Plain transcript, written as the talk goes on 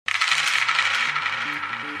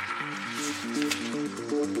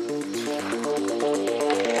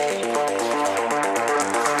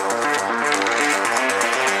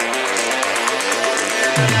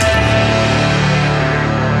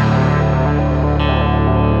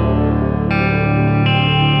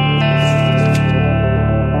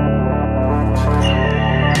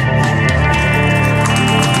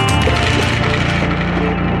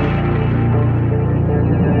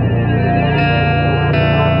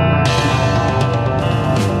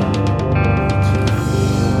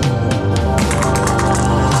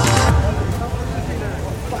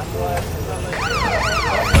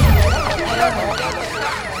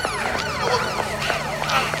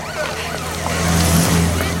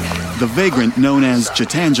The vagrant known as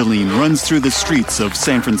Gitangeline runs through the streets of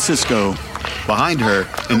San Francisco. Behind her,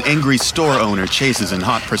 an angry store owner chases in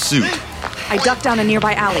hot pursuit. I duck down a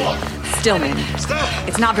nearby alley. Stillman.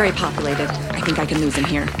 It's not very populated. I think I can lose him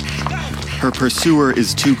here. Her pursuer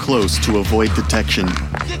is too close to avoid detection.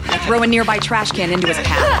 I throw a nearby trash can into his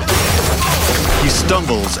path. He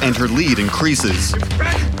stumbles and her lead increases.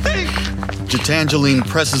 Gitangeline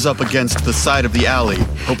presses up against the side of the alley,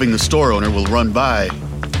 hoping the store owner will run by.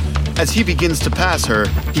 As he begins to pass her,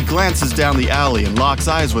 he glances down the alley and locks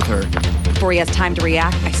eyes with her. Before he has time to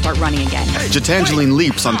react, I start running again. Gitangeline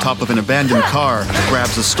leaps on top of an abandoned car,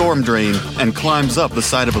 grabs a storm drain, and climbs up the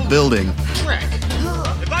side of a building.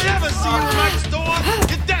 If I ever see you in my store,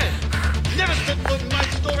 you're dead. Never step foot in my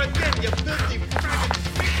store again, you filthy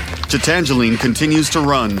faggot. Gitangeline continues to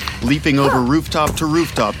run, leaping over rooftop to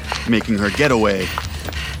rooftop, making her getaway.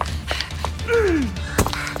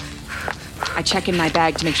 I check in my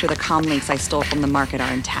bag to make sure the comm links I stole from the market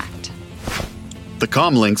are intact. The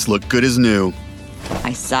comm links look good as new.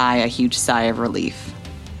 I sigh a huge sigh of relief.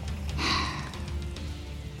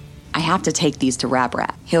 I have to take these to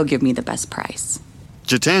Rabrat. He'll give me the best price.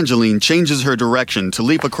 Gitangeline changes her direction to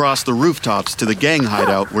leap across the rooftops to the gang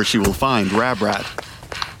hideout where she will find Rabrat.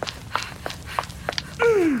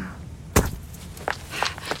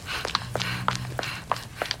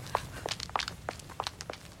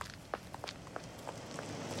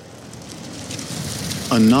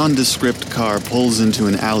 A nondescript car pulls into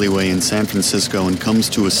an alleyway in San Francisco and comes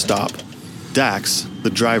to a stop. Dax, the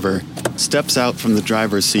driver, steps out from the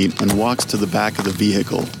driver's seat and walks to the back of the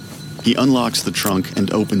vehicle. He unlocks the trunk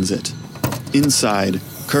and opens it. Inside,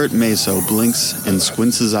 Kurt Meso blinks and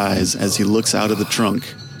squints his eyes as he looks out of the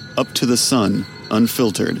trunk, up to the sun,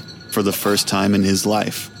 unfiltered, for the first time in his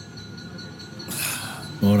life.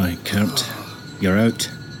 All right, Kurt. You're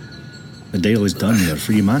out. The deal is done. You're a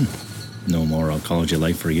free man. No more I'll college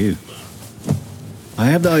life for you. I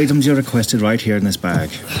have the items you requested right here in this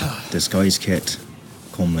bag. Disguise kit,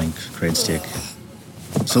 comlink, cred stick,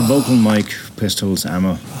 some vocal mic, pistols,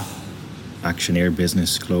 ammo, actioneer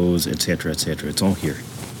business, clothes, etc., etc. It's all here.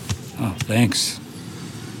 Oh, thanks.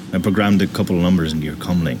 I programmed a couple of numbers into your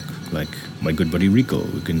comlink, like my good buddy Rico,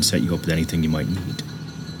 who can set you up with anything you might need.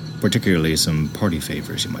 Particularly some party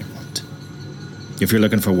favors you might want. If you're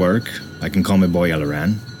looking for work, I can call my boy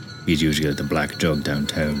Elaran. He's usually at the Black Jug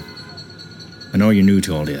downtown. I know you're new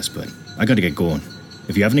to all this, but I gotta get going.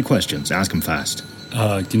 If you have any questions, ask him fast.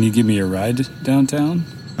 Can you give me a ride downtown?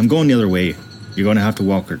 I'm going the other way. You're gonna have to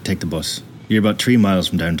walk or take the bus. You're about 3 miles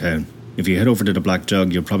from downtown. If you head over to the Black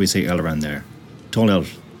Jug, you'll probably see Elaran there. Tall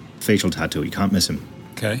elf, facial tattoo, you can't miss him.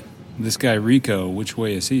 Okay. This guy Rico, which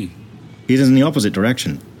way is he? He's in the opposite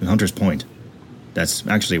direction, in Hunter's Point. That's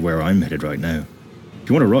actually where I'm headed right now. If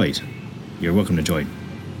you want to ride, you're welcome to join.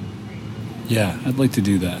 Yeah, I'd like to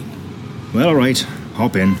do that. Well, all right.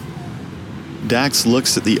 Hop in. Dax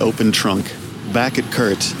looks at the open trunk, back at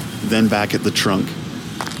Kurt, then back at the trunk.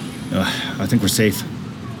 I think we're safe.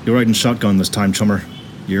 You're riding shotgun this time, chummer.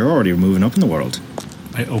 You're already moving up in the world.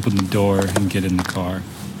 I open the door and get in the car.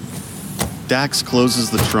 Dax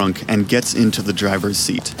closes the trunk and gets into the driver's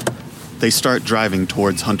seat. They start driving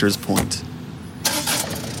towards Hunter's Point.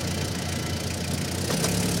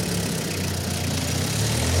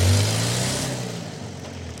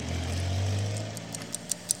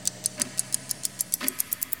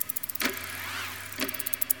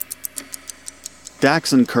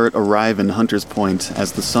 Dax and Kurt arrive in Hunter's Point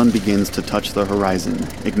as the sun begins to touch the horizon,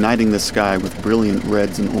 igniting the sky with brilliant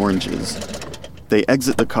reds and oranges. They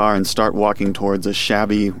exit the car and start walking towards a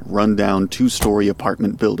shabby, run-down 2-story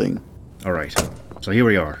apartment building. All right, so here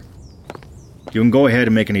we are. You can go ahead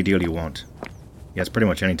and make any deal you want. Yeah, it's pretty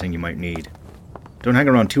much anything you might need. Don't hang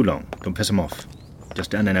around too long. Don't piss him off.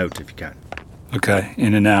 Just in and out if you can. Okay,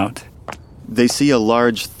 in and out. They see a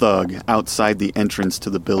large thug outside the entrance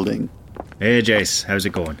to the building. Hey, Jace, how's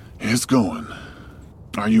it going? It's going.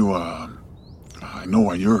 Are you, I know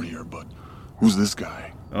why you're here, but who's this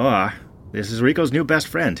guy? This is Rico's new best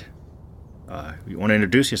friend. You want to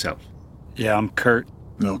introduce yourself? Yeah, I'm Kurt.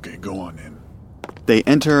 Okay, go on in. They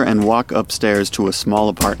enter and walk upstairs to a small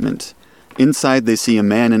apartment. Inside, they see a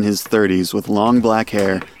man in his 30s with long black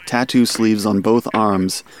hair, tattoo sleeves on both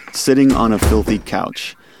arms, sitting on a filthy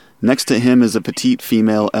couch. Next to him is a petite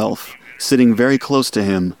female elf, sitting very close to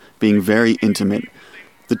him, being very intimate.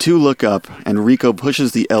 The two look up, and Rico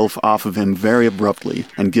pushes the elf off of him very abruptly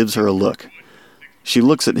and gives her a look. She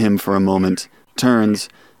looks at him for a moment, turns,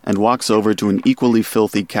 and walks over to an equally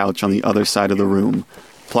filthy couch on the other side of the room,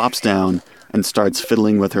 plops down, and starts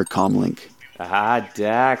fiddling with her comlink. Ah,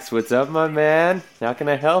 Dax, what's up, my man? How can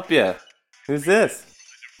I help you? Who's this?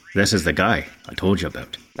 This is the guy I told you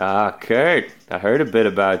about. Ah, Kurt, I heard a bit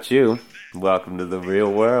about you. Welcome to the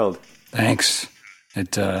real world. Thanks.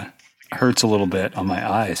 It hurts a little bit on my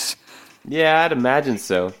eyes. Yeah, I'd imagine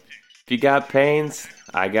so. If you got pains,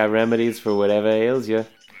 I got remedies for whatever ails you.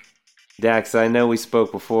 Dax, I know we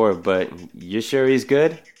spoke before, but you sure he's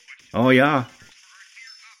good? Oh, yeah.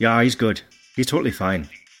 Yeah, he's good. He's totally fine.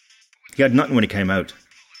 He had nothing when he came out.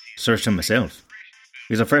 Searched him myself.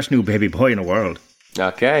 He's the first new baby boy in the world.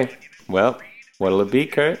 Okay. Well, what'll it be,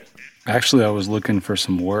 Kurt? Actually, I was looking for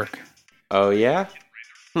some work. Oh, yeah?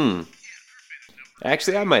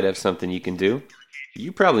 Actually, I might have something you can do.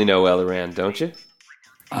 You probably know Elleran, don't you?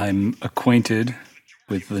 I'm acquainted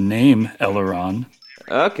with the name Elleran.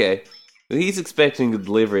 Okay. Well, he's expecting a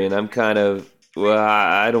delivery, and I'm kind of... Well,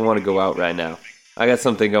 I don't want to go out right now. I got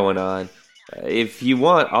something going on. If you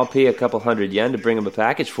want, I'll pay a couple $100 to bring him a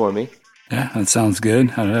package for me. Yeah, that sounds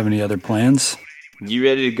good. I don't have any other plans. You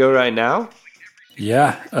ready to go right now?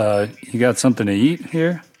 Yeah, you got something to eat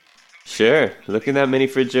here? Sure. Look in that mini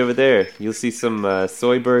fridge over there. You'll see some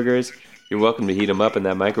soy burgers. You're welcome to heat them up in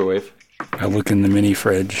that microwave. I look in the mini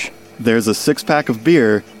fridge. There's a 6-pack of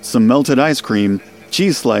beer, some melted ice cream,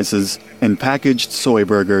 cheese slices, and packaged soy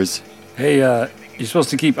burgers. Hey, you're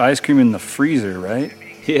supposed to keep ice cream in the freezer, right?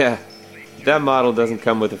 Yeah. That model doesn't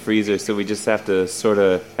come with a freezer, so we just have to sort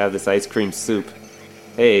of have this ice cream soup.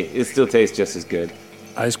 Hey, it still tastes just as good.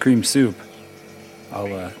 Ice cream soup.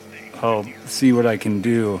 I'll see what I can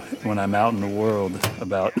do when I'm out in the world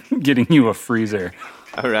about getting you a freezer.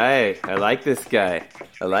 All right. I like this guy.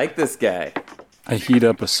 I heat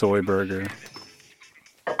up a soy burger.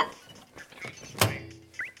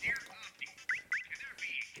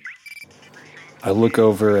 I look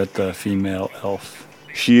over at the female elf.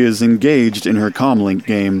 She is engaged in her comlink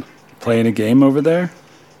game. Playing a game over there?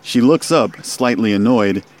 She looks up, slightly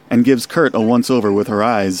annoyed, and gives Kurt a once-over with her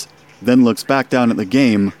eyes, then looks back down at the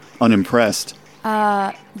game, unimpressed.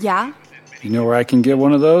 Yeah? You know where I can get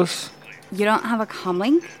one of those? You don't have a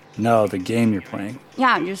comlink? No, the game you're playing.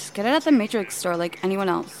 Yeah, just get it at the Matrix store like anyone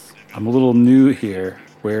else. I'm a little new here.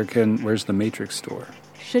 Where's the Matrix store?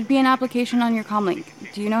 Should be an application on your comlink.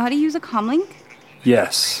 Do you know how to use a comlink?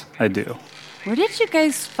 Yes, I do. Where did you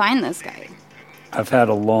guys find this guy? I've had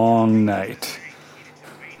a long night.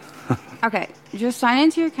 Okay, just sign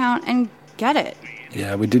into your account and get it.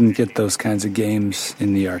 Yeah, we didn't get those kinds of games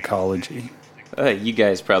in the arcology. You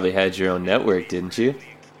guys probably had your own network, didn't you?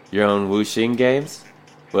 Your own Wuxing games?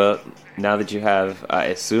 Well, now that you have, I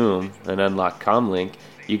assume, an unlocked comlink,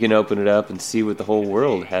 you can open it up and see what the whole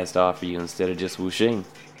world has to offer you instead of just Wuxing.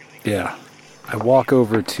 Yeah. I walk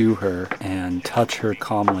over to her and touch her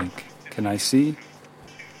comlink. Can I see?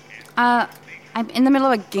 I'm in the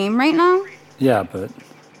middle of a game right now. Yeah, but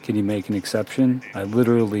can you make an exception? I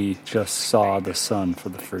literally just saw the sun for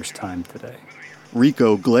the first time today.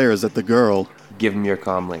 Rico glares at the girl. Give him your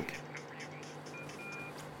comlink.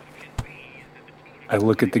 I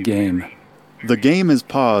look at the game. The game is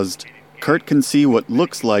paused. Kurt can see what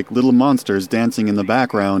looks like little monsters dancing in the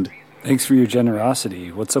background. Thanks for your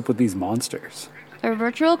generosity. What's up with these monsters? They're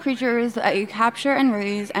virtual creatures that you capture and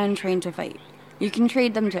raise and train to fight. You can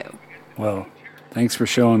trade them too. Well, thanks for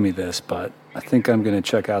showing me this, but I think I'm going to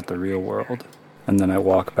check out the real world. And then I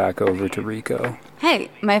walk back over to Rico. Hey,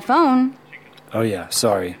 my phone. Oh yeah,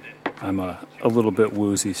 sorry. I'm a little bit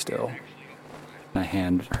woozy still. I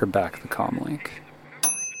hand her back the comlink.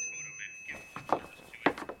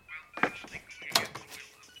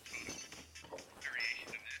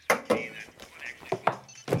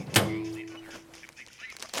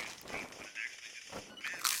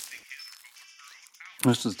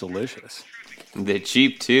 This is delicious. They're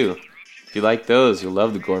cheap, too. If you like those, you'll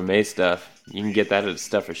love the gourmet stuff. You can get that at a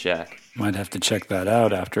Stuffer Shack. Might have to check that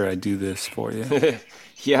out after I do this for you.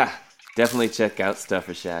 Yeah, definitely check out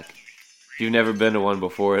Stuffer Shack. If you've never been to one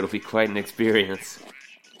before, it'll be quite an experience.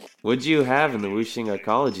 What'd you have in the Wuxing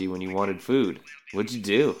Arcology when you wanted food? What'd you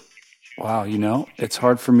do? Wow, it's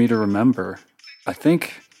hard for me to remember. I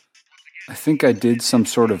think I did some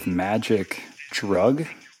sort of magic drug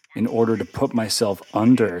in order to put myself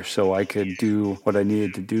under so I could do what I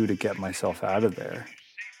needed to do to get myself out of there.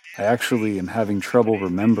 I actually am having trouble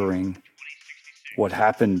remembering what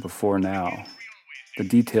happened before now. The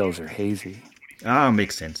details are hazy.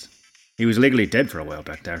 Makes sense. He was legally dead for a while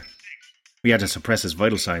back there. We had to suppress his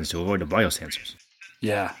vital signs to avoid the biosensors.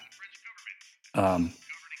 Yeah. I'm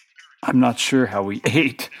not sure how we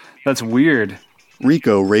ate. That's weird.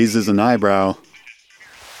 Rico raises an eyebrow.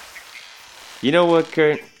 You know what,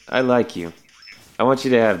 Kurt? I like you. I want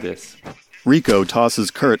you to have this. Rico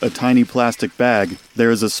tosses Kurt a tiny plastic bag.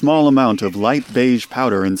 There is a small amount of light beige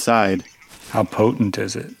powder inside. How potent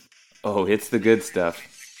is it? Oh, it's the good stuff.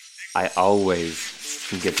 I always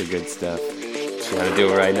can get the good stuff. You want to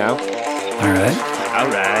do it right now? All right. All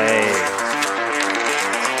right.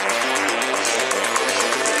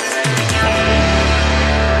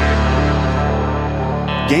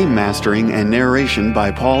 Game mastering and narration by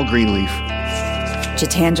Paul Greenleaf.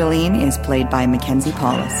 Gitangeline is played by Mackenzie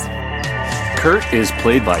Paulus. Kurt is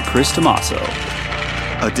played by Chris Tomaso.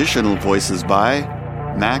 Additional voices by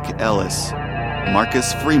Mac Ellis,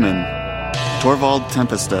 Marcus Freeman, Torvald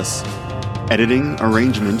Tempestus. Editing,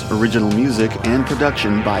 arrangement, original music, and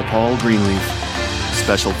production by Paul Greenleaf.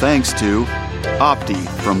 Special thanks to Opti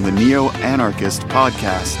from the Neo-Anarchist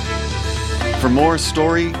podcast. For more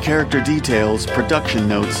story, character details, production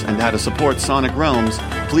notes, and how to support Sonic Realms,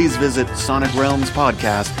 please visit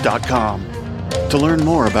sonicrealmspodcast.com. To learn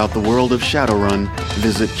more about the world of Shadowrun,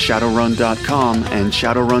 visit shadowrun.com and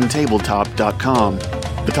shadowruntabletop.com.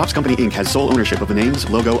 The Topps Company Inc. has sole ownership of the names,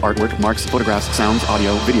 logo, artwork, marks, photographs, sounds,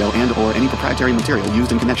 audio, video, and or any proprietary material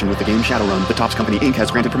used in connection with the game Shadowrun. The Topps Company Inc.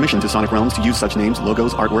 has granted permission to Sonic Realms to use such names,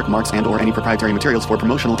 logos, artwork, marks, and or any proprietary materials for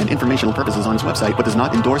promotional and informational purposes on its website, but does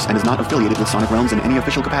not endorse and is not affiliated with Sonic Realms in any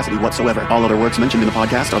official capacity whatsoever. All other works mentioned in the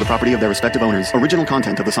podcast are the property of their respective owners. Original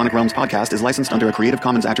content of the Sonic Realms podcast is licensed under a Creative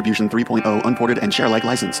Commons Attribution 3.0 unported and share-alike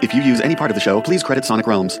license. If you use any part of the show, please credit Sonic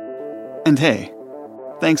Realms. And hey,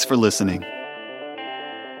 thanks for listening.